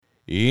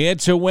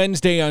It's a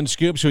Wednesday on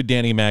Scoops with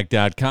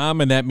DannyMac.com,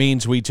 and that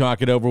means we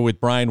talk it over with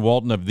Brian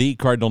Walton of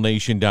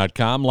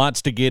TheCardinalNation.com.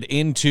 Lots to get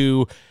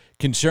into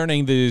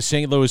concerning the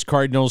St. Louis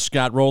Cardinals.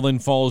 Scott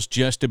Rowland falls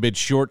just a bit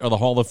short of the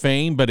Hall of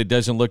Fame, but it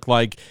doesn't look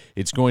like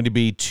it's going to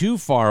be too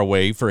far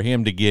away for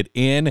him to get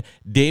in.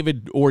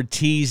 David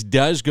Ortiz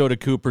does go to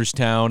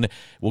Cooperstown.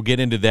 We'll get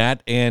into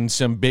that and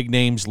some big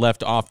names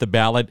left off the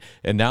ballot,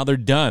 and now they're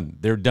done.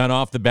 They're done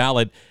off the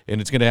ballot,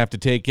 and it's going to have to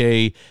take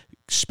a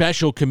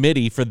special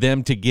committee for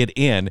them to get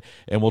in,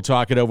 and we'll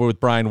talk it over with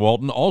Brian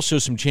Walton. Also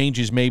some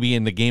changes maybe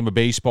in the game of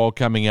baseball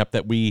coming up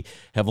that we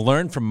have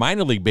learned from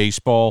minor league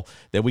baseball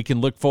that we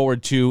can look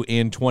forward to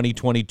in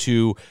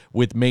 2022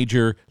 with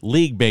Major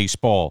League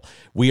Baseball.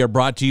 We are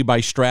brought to you by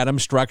Stratum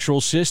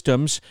Structural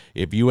Systems.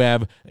 If you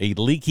have a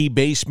leaky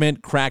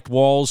basement, cracked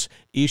walls,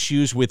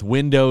 issues with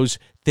windows,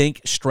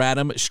 think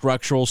Stratum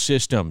Structural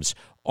Systems.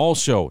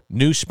 Also,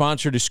 new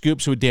sponsor to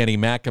Scoops with Danny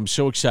Mac. I'm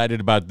so excited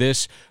about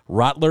this.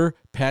 Rottler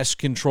Pest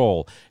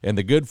Control. And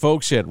the good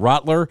folks at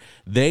Rottler,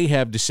 they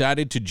have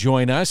decided to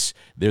join us.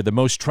 They're the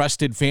most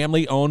trusted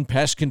family-owned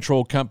pest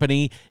control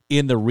company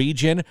in the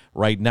region.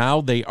 Right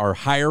now, they are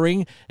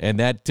hiring, and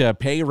that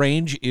pay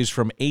range is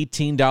from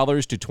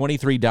 $18 to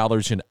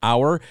 $23 an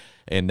hour.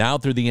 And now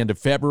through the end of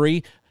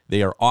February,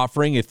 they are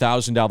offering a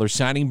 $1,000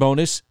 signing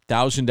bonus,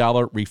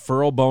 $1,000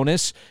 referral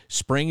bonus.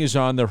 Spring is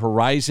on the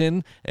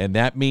horizon, and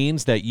that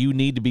means that you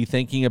need to be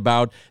thinking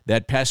about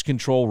that pest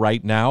control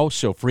right now.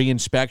 So free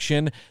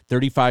inspection,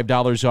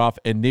 $35 off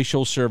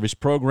initial service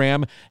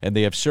program, and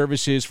they have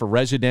services for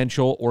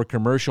residential or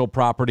commercial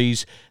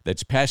properties.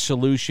 That's pest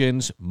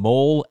solutions,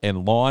 mole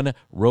and lawn,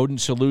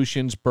 rodent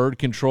solutions, bird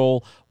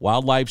control,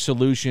 wildlife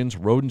solutions,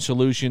 rodent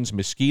solutions,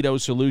 mosquito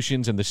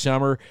solutions in the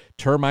summer,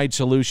 termite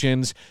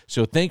solutions.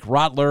 So think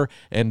Rottler,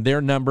 and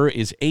their number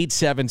is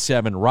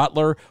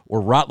 877-ROTTLER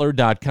or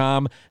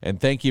Rottler.com. And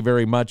thank you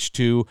very much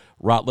to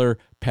Rottler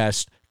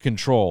Pest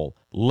Control.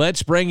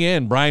 Let's bring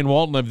in Brian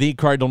Walton of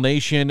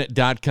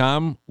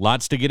TheCardinalNation.com.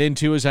 Lots to get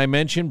into, as I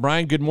mentioned.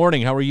 Brian, good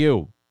morning. How are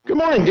you? Good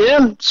morning,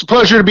 Dan. It's a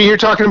pleasure to be here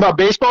talking about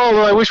baseball,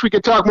 although I wish we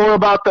could talk more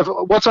about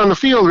what's on the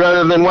field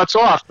rather than what's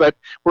off, but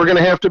we're going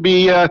to have to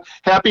be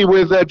happy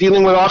with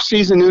dealing with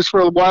off-season news for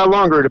a while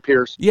longer, it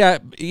appears. Yeah,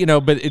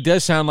 but it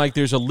does sound like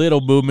there's a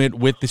little movement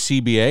with the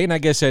CBA, and I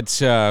guess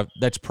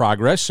that's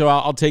progress, so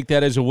I'll take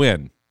that as a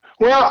win.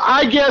 Well,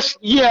 I guess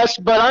yes,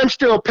 but I'm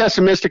still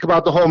pessimistic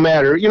about the whole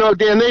matter.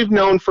 Dan, they've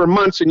known for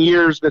months and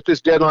years that this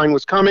deadline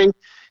was coming,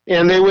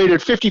 and they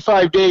waited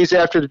 55 days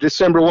after the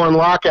December 1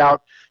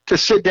 lockout to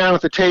sit down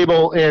at the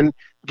table and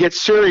get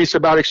serious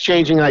about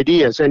exchanging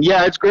ideas. And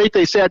yeah, it's great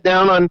they sat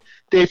down on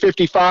day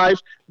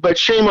 55, but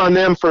shame on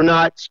them for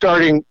not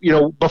starting,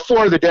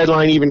 before the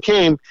deadline even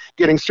came,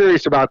 getting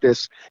serious about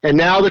this. And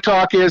now the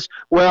talk is,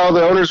 well,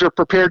 the owners are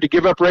prepared to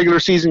give up regular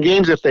season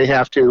games if they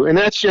have to. And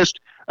that's just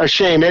a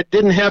shame. It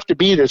didn't have to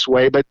be this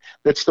way, but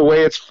that's the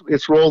way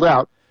it's rolled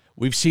out.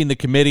 We've seen the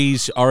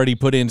committees already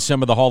put in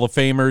some of the Hall of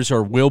Famers,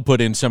 or will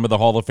put in some of the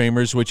Hall of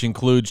Famers, which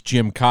includes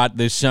Jim Cott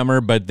this summer.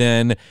 But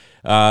then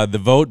the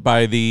vote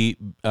by the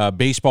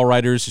Baseball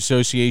Writers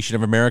Association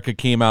of America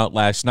came out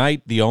last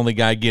night. The only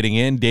guy getting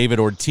in, David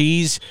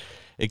Ortiz.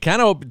 It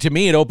kind of, to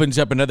me, it opens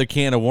up another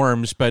can of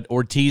worms, but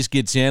Ortiz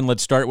gets in.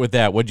 Let's start with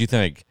that. What'd you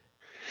think?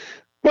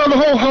 Well, the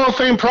whole Hall of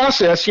Fame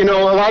process, a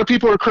lot of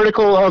people are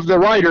critical of the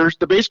writers,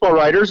 the baseball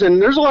writers,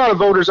 and there's a lot of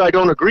voters I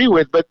don't agree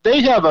with, but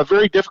they have a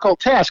very difficult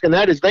task, and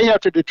that is they have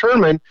to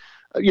determine,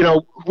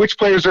 which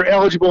players are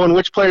eligible and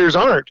which players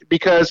aren't,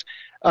 because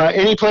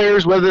any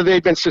players, whether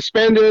they've been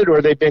suspended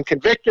or they've been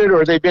convicted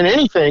or they've been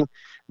anything,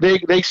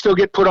 they still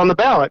get put on the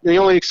ballot. And the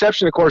only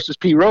exception, of course, is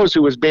Pete Rose,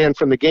 who was banned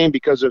from the game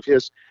because of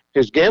his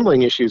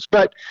gambling issues.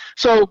 But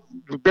so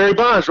Barry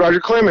Bonds,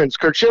 Roger Clemens,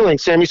 Curt Schilling,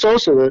 Sammy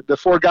Sosa, the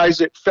four guys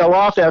that fell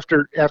off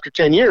after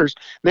 10 years,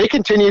 they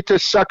continued to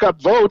suck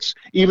up votes,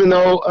 even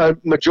though a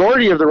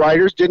majority of the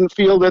writers didn't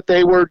feel that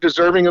they were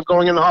deserving of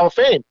going in the Hall of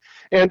Fame.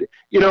 And,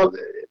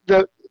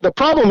 the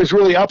problem is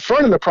really up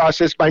front in the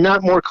process by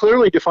not more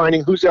clearly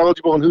defining who's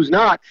eligible and who's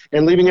not,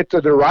 and leaving it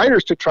to the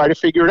writers to try to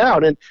figure it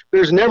out. And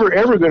there's never,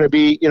 ever going to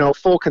be,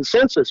 full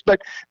consensus.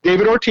 But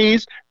David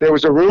Ortiz, there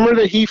was a rumor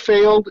that he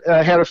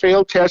had a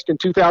failed test in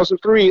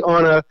 2003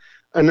 on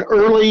an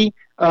early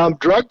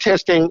drug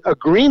testing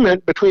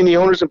agreement between the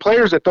owners and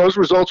players, that those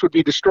results would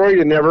be destroyed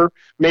and never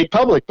made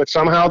public. But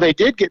somehow they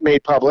did get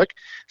made public.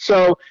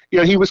 So,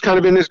 he was kind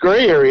of in this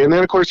gray area. And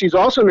then, of course, he's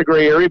also in the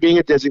gray area being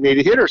a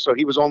designated hitter. So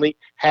he was only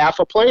half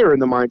a player in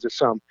the minds of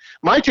some.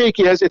 My take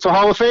is it's a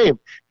Hall of Fame.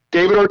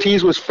 David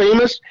Ortiz was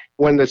famous.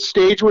 When the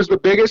stage was the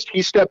biggest,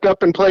 he stepped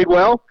up and played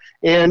well.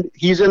 And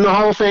he's in the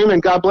Hall of Fame,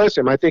 and God bless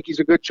him. I think he's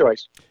a good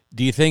choice.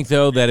 Do you think,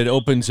 though, that it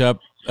opens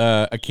up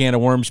a can of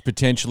worms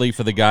potentially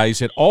for the guys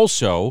that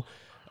also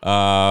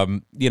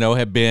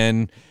have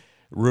been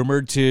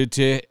rumored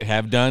to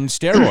have done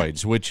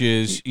steroids, which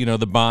is,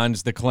 the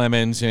Bonds, the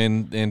Clemens,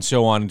 and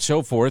so on and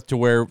so forth, to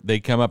where they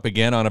come up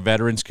again on a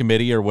veterans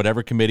committee or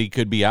whatever committee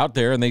could be out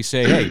there, and they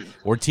say, hey,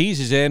 Ortiz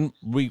is in,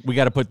 we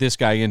got to put this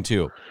guy in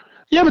too.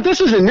 Yeah, but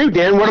this isn't new,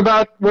 Dan. What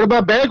about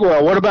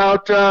Bagwell? What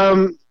about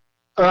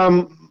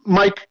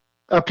Mike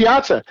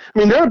Piazza. I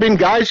mean, there have been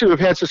guys who have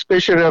had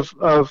suspicion of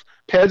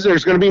PEDs.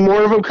 There's going to be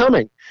more of them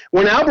coming.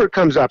 When Albert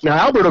comes up, now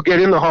Albert will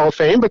get in the Hall of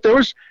Fame, but there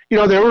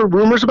were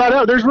rumors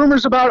about there's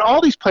rumors about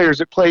all these players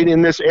that played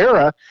in this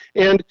era,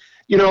 and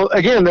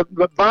again,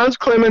 the Bonds,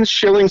 Clemens,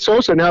 Schilling,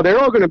 Sosa. Now they're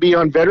all going to be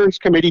on Veterans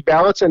Committee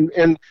ballots,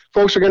 and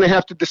folks are going to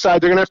have to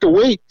decide. They're going to have to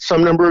wait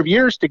some number of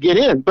years to get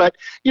in. But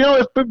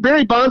if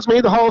Barry Bonds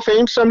made the Hall of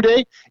Fame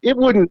someday, it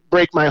wouldn't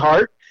break my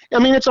heart. I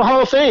mean, it's a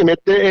Hall of Fame,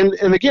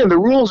 and again, the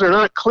rules are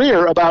not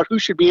clear about who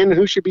should be in and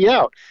who should be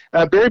out.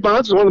 Barry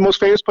Bonds is one of the most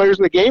famous players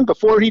in the game.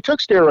 Before he took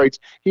steroids,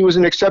 he was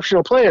an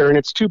exceptional player, and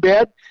it's too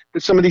bad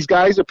that some of these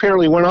guys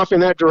apparently went off in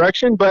that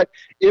direction. But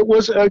it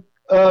was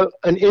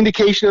an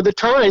indication of the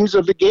times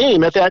of the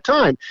game at that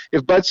time.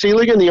 If Bud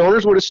Selig and the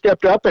owners would have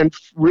stepped up and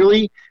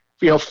really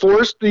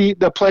forced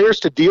the players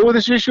to deal with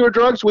this issue of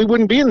drugs, we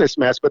wouldn't be in this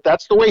mess. But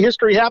that's the way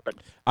history happened.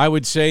 I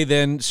would say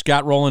then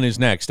Scott Rowland is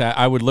next.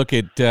 I would look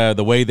at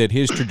the way that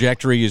his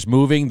trajectory is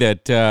moving,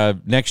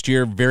 that next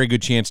year, very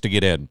good chance to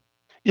get in.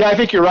 Yeah, I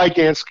think you're right,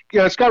 Dan.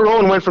 Scott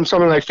Rowland went from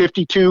something like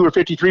 52 or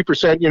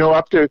 53%,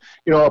 up to,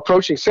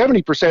 approaching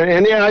 70%.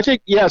 And I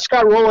think,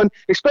 Scott Rowland,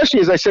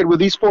 especially as I said, with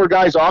these four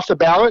guys off the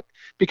ballot,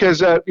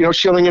 because,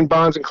 Schilling and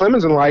Bonds and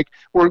Clemens and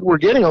we're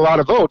getting a lot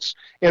of votes.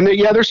 And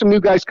there's some new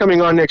guys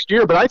coming on next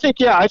year. But I think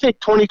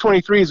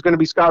 2023 is going to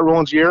be Scott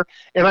Rowland's year.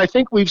 And I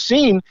think we've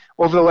seen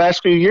over the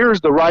last few years,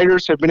 the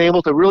writers have been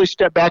able to really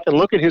step back and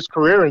look at his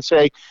career and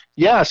say,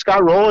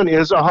 Scott Rowland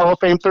is a Hall of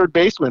Fame third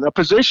baseman, a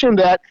position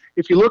that,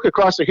 if you look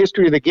across the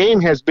history of the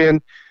game, has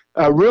been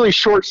really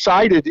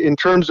short-sighted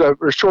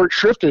or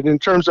short-shrifted in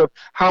terms of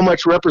how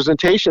much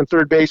representation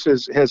third base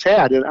has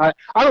had. And I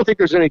don't think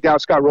there's any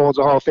doubt Scott Rowland's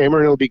a Hall of Famer,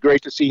 and it'll be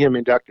great to see him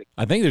inducted.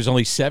 I think there's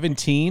only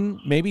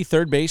 17, maybe,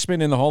 third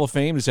basemen in the Hall of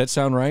Fame. Does that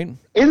sound right?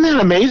 Isn't that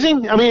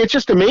amazing? I mean, it's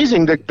just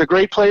amazing, the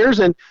great players.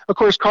 And, of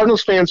course,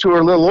 Cardinals fans who are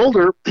a little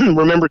older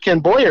remember Ken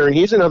Boyer, and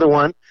he's another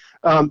one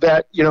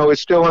that, is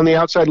still on the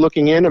outside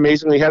looking in.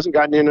 Amazingly, hasn't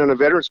gotten in on a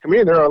Veterans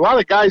Committee. There are a lot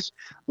of guys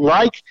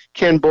like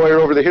Ken Boyer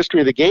over the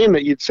history of the game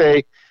that you'd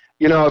say,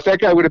 if that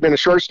guy would have been a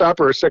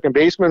shortstop or a second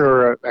baseman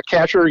or a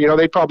catcher,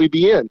 they'd probably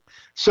be in.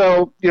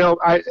 So,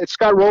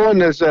 Scott Rowland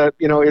was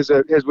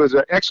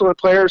an excellent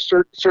player.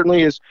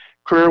 Certainly his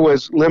career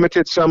was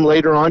limited some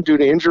later on due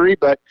to injury,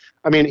 but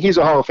I mean, he's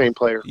a Hall of Fame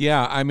player.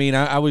 Yeah, I mean,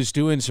 I was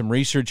doing some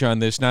research on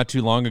this not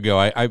too long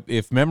ago.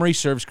 If memory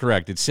serves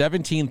correct, it's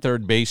 17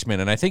 third basemen,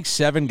 and I think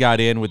 7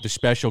 got in with the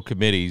special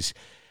committees.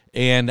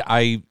 And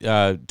I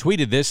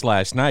tweeted this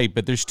last night,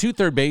 but there's 2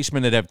 third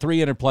basemen that have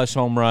 300-plus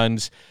home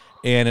runs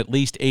and at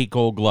least 8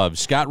 Gold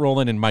Gloves, Scott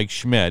Rowland and Mike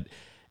Schmidt.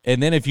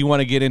 And then if you want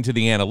to get into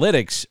the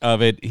analytics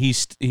of it,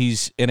 he's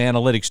an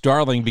analytics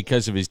darling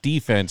because of his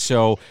defense.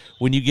 So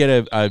when you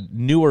get a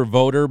newer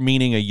voter,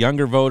 meaning a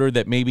younger voter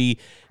that maybe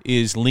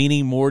is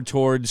leaning more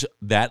towards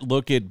that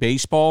look at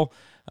baseball,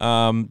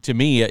 to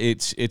me,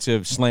 it's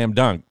a slam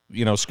dunk.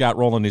 Scott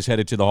Rowland is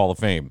headed to the Hall of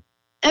Fame.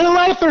 And a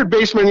lot of third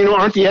basemen,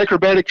 aren't the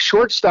acrobatic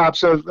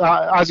shortstops of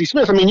Ozzie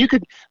Smith. I mean, you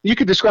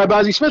could describe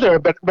Ozzie Smith there,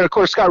 but of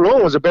course Scott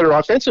Rowland was a better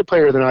offensive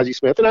player than Ozzie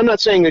Smith. And I'm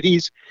not saying that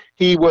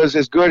he was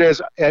as good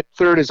at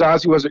third as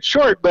Ozzie was at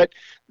short, but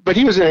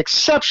he was an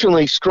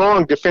exceptionally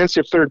strong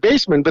defensive third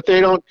baseman. But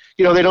they don't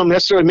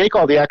necessarily make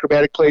all the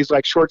acrobatic plays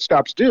like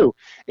shortstops do.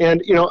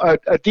 And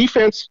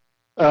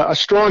a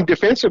strong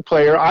defensive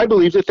player, I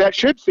believe that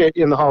should fit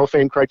in the Hall of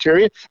Fame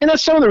criteria. And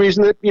that's some of the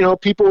reason that,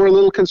 people were a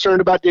little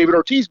concerned about David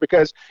Ortiz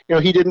because,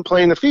 he didn't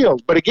play in the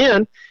field. But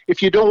again,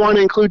 if you don't want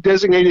to include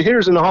designated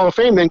hitters in the Hall of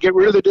Fame, then get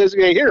rid of the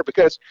designated hitter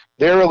because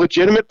they're a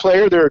legitimate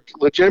player, they're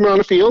legitimate on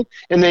the field,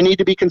 and they need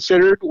to be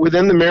considered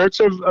within the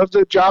merits of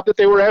the job that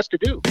they were asked to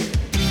do.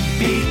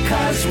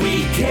 Because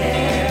we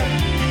care,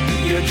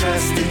 your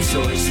trusted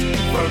source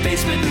for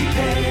basement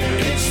repair.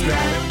 It's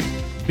Stratum.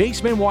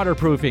 Basement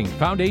waterproofing,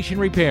 foundation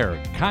repair,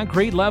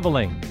 concrete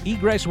leveling,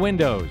 egress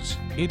windows.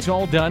 It's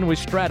all done with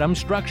Stratum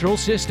Structural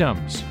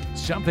Systems.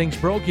 Something's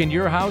broke in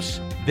your house,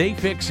 they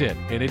fix it,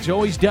 and it's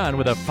always done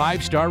with a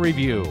 5-star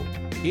review.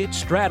 It's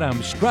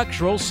Stratum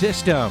Structural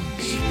Systems.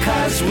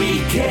 Because we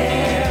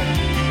care,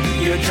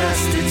 your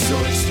trusted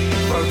source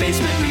for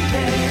basement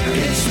repair.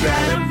 It's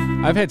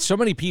Stratum. I've had so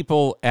many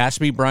people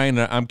ask me, Brian,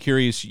 I'm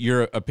curious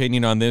your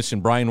opinion on this,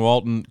 and Brian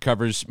Walton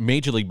covers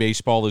Major League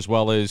Baseball as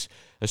well as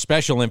a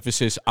special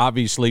emphasis,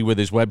 obviously, with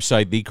his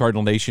website,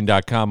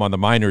 thecardinalnation.com, on the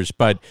minors.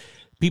 But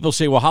people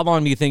say, well, how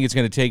long do you think it's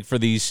going to take for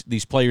these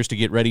players to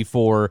get ready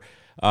for,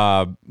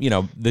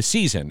 the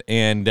season?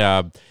 And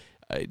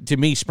to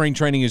me, spring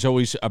training is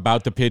always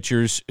about the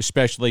pitchers,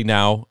 especially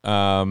now.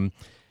 And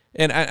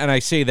I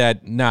say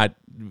that not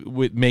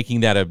with making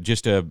that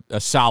just a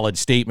solid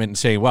statement and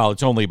saying, well,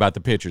 it's only about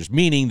the pitchers,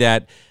 meaning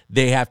that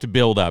they have to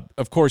build up.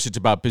 Of course, it's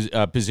about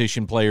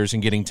position players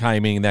and getting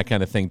timing and that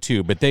kind of thing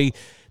too. But they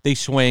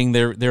swing,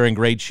 they're in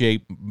great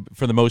shape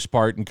for the most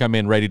part and come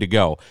in ready to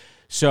go.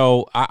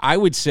 So I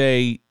would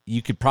say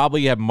you could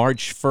probably have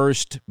March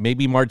 1st,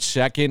 maybe March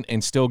 2nd,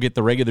 and still get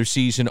the regular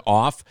season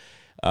off.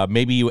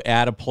 Maybe you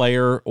add a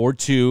player or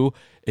two,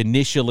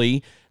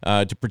 initially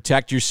to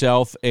protect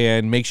yourself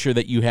and make sure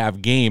that you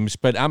have games.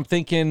 But I'm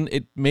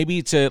thinking maybe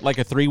it's like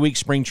a 3-week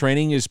spring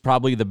training is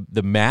probably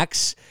the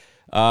max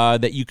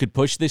that you could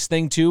push this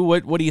thing to.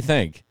 What do you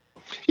think?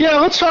 Yeah,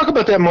 let's talk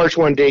about that March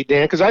 1 date,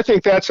 Dan, because I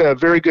think that's a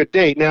very good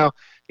date. Now,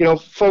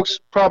 folks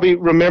probably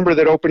remember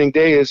that opening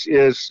day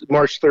is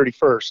March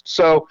 31st.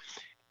 So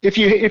if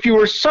you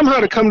were somehow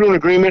to come to an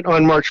agreement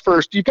on March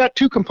 1st, you've got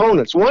two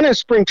components. One is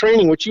spring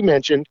training, which you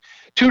mentioned.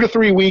 2 to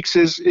 3 weeks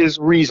is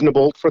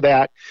reasonable for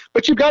that.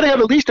 But you've got to have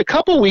at least a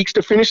couple weeks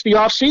to finish the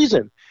off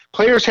season.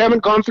 Players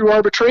haven't gone through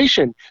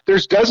arbitration.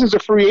 There's dozens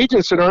of free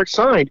agents that aren't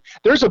signed.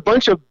 There's a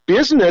bunch of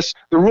business,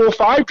 the Rule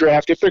 5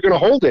 draft, if they're going to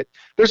hold it.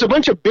 There's a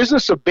bunch of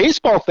business of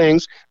baseball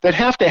things that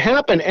have to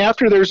happen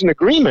after there's an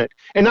agreement.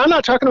 And I'm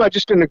not talking about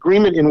just an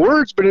agreement in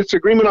words, but it's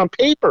agreement on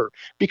paper,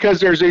 because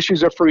there's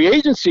issues of free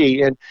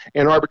agency and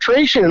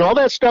arbitration and all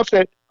that stuff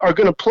that are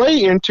going to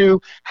play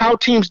into how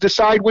teams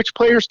decide which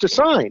players to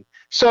sign.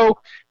 So,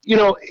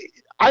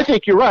 I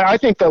think you're right. I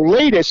think the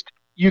latest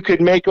you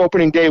could make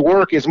opening day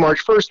work is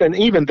March 1st, and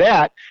even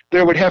that,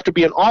 there would have to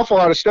be an awful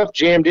lot of stuff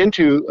jammed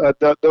into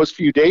those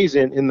few days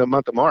in the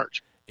month of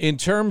March. In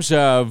terms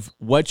of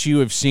what you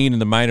have seen in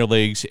the minor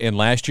leagues, and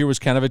last year was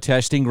kind of a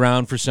testing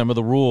ground for some of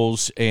the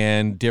rules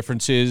and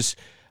differences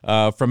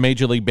from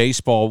Major League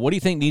Baseball, what do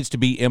you think needs to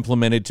be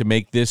implemented to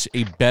make this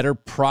a better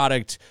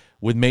product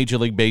with Major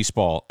League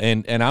Baseball?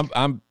 And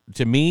I'm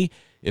to me,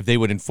 if they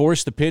would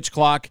enforce the pitch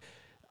clock,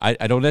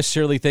 I don't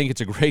necessarily think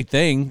it's a great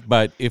thing,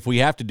 but if we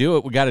have to do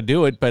it, we got to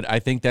do it. But I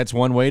think that's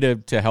one way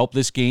to help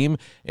this game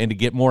and to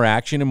get more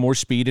action and more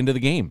speed into the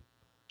game.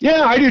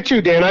 Yeah, I do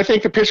too, Dan. I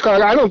think the pitch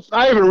clock,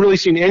 I haven't really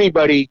seen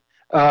anybody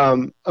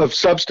of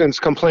substance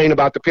complain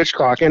about the pitch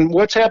clock. And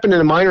what's happened in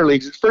the minor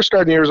leagues, it first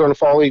started in the Arizona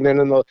Fall League, then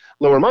in the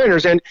lower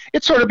minors, and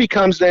it sort of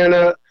becomes then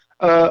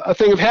a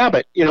thing of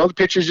habit. The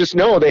pitchers just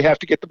know they have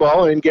to get the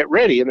ball and get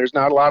ready, and there's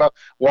not a lot of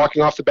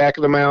walking off the back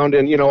of the mound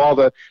and, all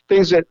the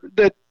things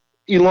that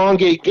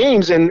elongate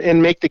games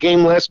and make the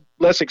game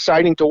less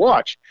exciting to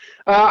watch.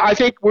 I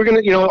think we're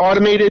going to,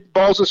 automated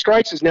balls and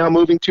strikes is now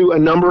moving to a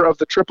number of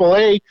the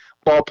AAA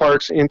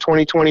ballparks in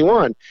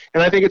 2021.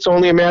 And I think it's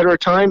only a matter of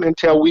time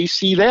until we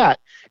see that.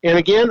 And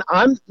again,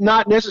 I'm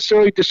not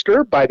necessarily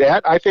disturbed by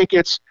that. I think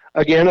it's,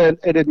 again, an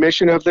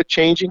admission of the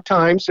changing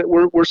times that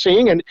we're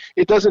seeing. And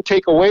it doesn't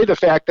take away the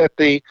fact that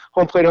the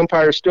home plate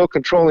umpire is still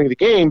controlling the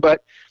game.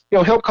 But,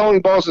 help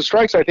calling balls and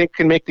strikes, I think,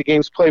 can make the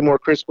games play more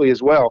crisply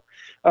as well.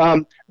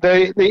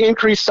 The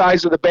increased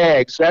size of the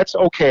bags, that's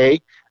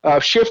okay.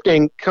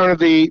 Shifting, kind of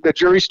the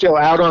jury's still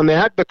out on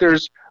that, but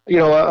there's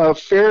a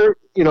fair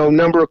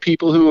number of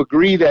people who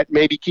agree that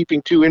maybe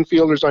keeping 2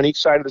 infielders on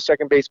each side of the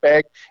second base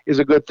bag is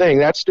a good thing.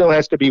 That still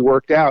has to be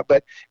worked out,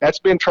 but that's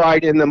been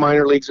tried in the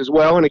minor leagues as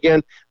well. And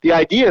again, the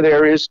idea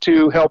there is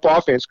to help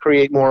offense,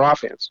 create more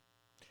offense.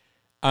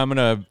 I'm going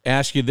to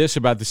ask you this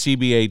about the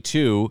CBA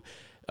too.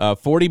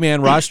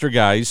 40-man roster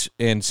guys,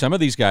 and some of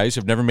these guys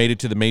have never made it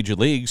to the major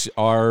leagues,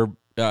 are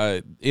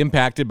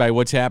impacted by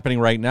what's happening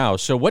right now.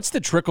 So what's the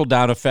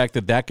trickle-down effect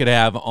that could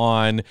have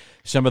on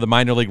some of the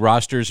minor league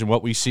rosters and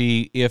what we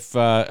see if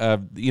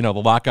the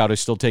lockout is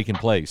still taking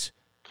place?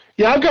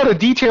 Yeah, I've got a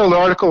detailed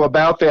article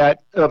about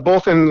that,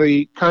 both in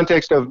the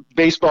context of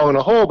baseball in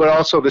a whole, but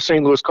also the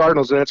St. Louis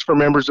Cardinals, and that's for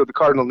members of the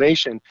Cardinal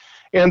Nation.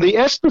 And the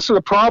essence of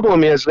the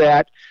problem is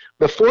that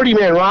the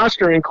 40-man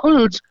roster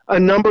includes a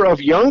number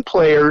of young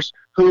players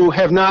who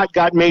have not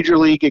got major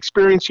league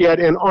experience yet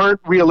and aren't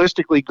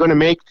realistically going to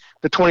make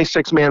the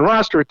 26-man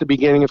roster at the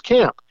beginning of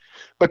camp.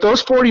 But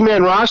those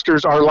 40-man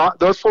rosters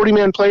those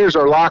 40-man players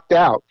are locked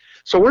out.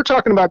 So we're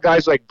talking about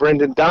guys like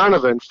Brendan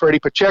Donovan, Freddie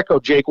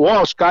Pacheco, Jake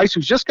Walsh, guys who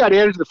just got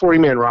added to the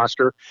 40-man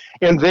roster,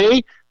 and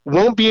they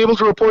won't be able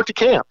to report to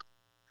camp.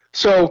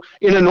 So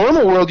in a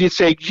normal world, you'd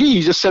say, gee,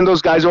 you just send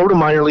those guys over to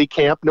minor league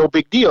camp, no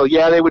big deal.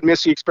 Yeah, they would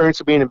miss the experience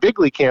of being in big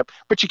league camp,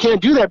 but you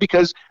can't do that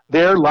because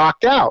they're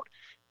locked out.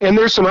 And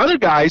there's some other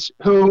guys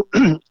who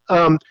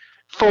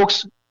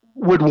folks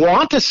would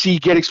want to see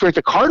get experience.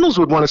 The Cardinals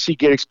would want to see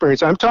get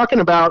experience. I'm talking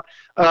about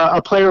a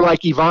player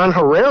like Ivan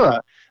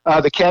Herrera,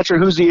 the catcher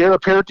who's the heir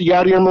apparent to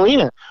Yadier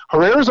Molina.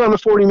 Herrera's on the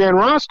 40-man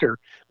roster,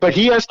 but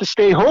he has to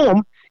stay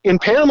home in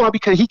Panama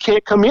because he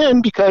can't come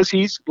in because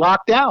he's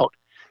locked out.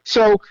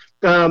 So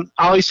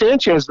Ali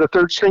Sanchez, the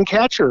third-string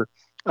catcher.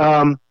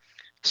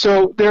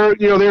 So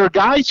there are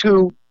guys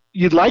who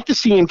you'd like to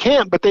see in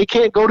camp, but they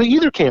can't go to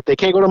either camp. They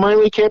can't go to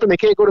minor league camp, and they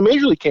can't go to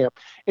major league camp.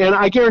 And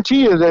I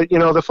guarantee you that,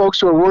 the folks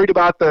who are worried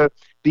about the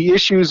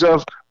issues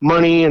of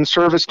money and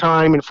service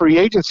time and free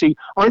agency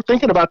aren't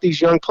thinking about these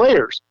young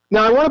players.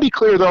 Now, I want to be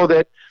clear, though,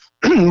 that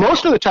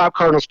most of the top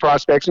Cardinals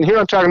prospects, and here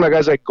I'm talking about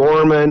guys like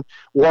Gorman,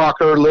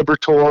 Walker,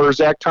 Liberatore,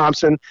 Zach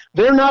Thompson,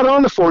 they're not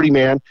on the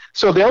 40-man,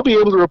 so they'll be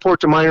able to report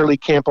to minor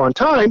league camp on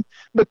time,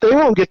 but they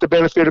won't get the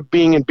benefit of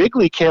being in big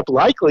league camp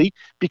likely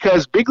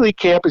because big league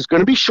camp is going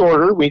to be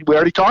shorter. We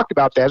already talked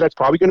about that. That's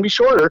probably going to be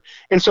shorter.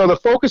 And so the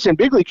focus in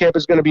big league camp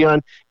is going to be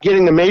on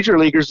getting the major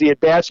leaguers the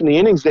at-bats and the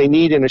innings they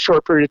need in a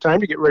short period of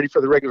time to get ready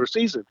for the regular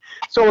season.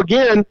 So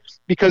again,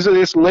 because of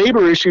this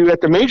labor issue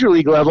at the major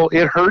league level,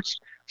 it hurts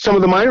some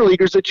of the minor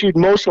leaguers that you'd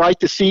most like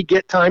to see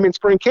get time in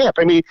spring camp.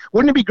 I mean,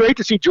 wouldn't it be great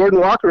to see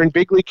Jordan Walker in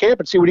big league camp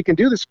and see what he can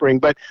do this spring?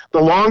 But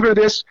the longer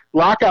this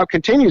lockout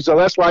continues, the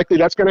less likely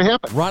that's going to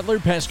happen. Rottler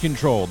Pest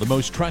Control, the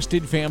most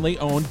trusted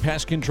family-owned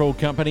pest control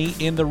company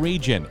in the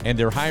region, and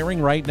they're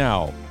hiring right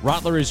now.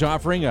 Rottler is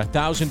offering a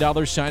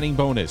 $1,000 signing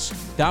bonus,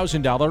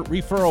 $1,000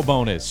 referral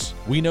bonus.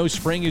 We know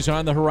spring is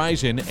on the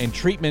horizon, and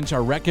treatments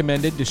are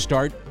recommended to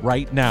start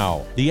right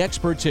now. The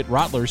experts at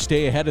Rottler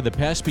stay ahead of the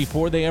pests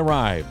before they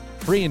arrive.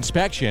 Free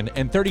inspection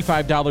and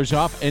 $35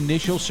 off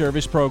initial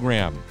service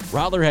program.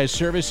 Rottler has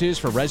services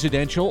for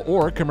residential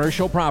or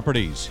commercial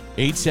properties.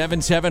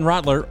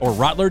 877-ROTTLER or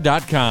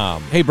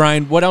Rottler.com. Hey,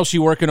 Brian, what else are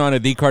you working on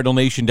at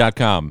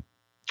thecardinalnation.com?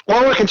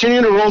 Well, we're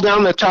continuing to roll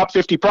down the top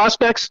 50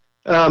 prospects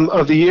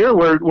of the year.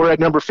 We're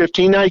at number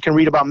 15 now. You can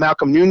read about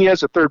Malcolm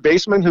Nunez, a third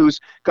baseman who's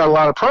got a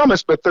lot of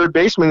promise, but third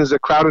baseman is a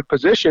crowded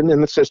position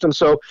in the system.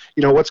 So,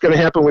 what's going to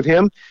happen with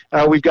him?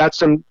 We've got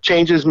some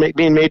changes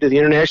being made to the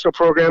international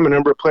program, a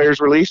number of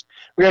players released.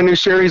 We got a new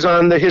series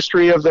on the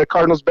history of the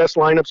Cardinals' best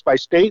lineups by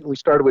state, and we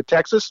started with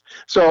Texas.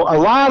 So a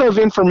lot of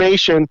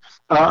information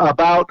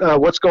about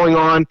what's going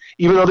on.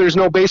 Even though there's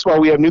no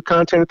baseball, we have new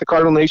content at the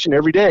Cardinal Nation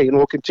every day, and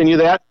we'll continue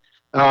that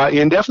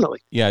indefinitely.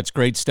 Yeah, it's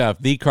great stuff.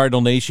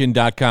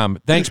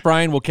 TheCardinalNation.com. Thanks,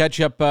 Brian. We'll catch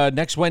you up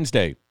next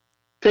Wednesday.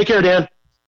 Take care, Dan.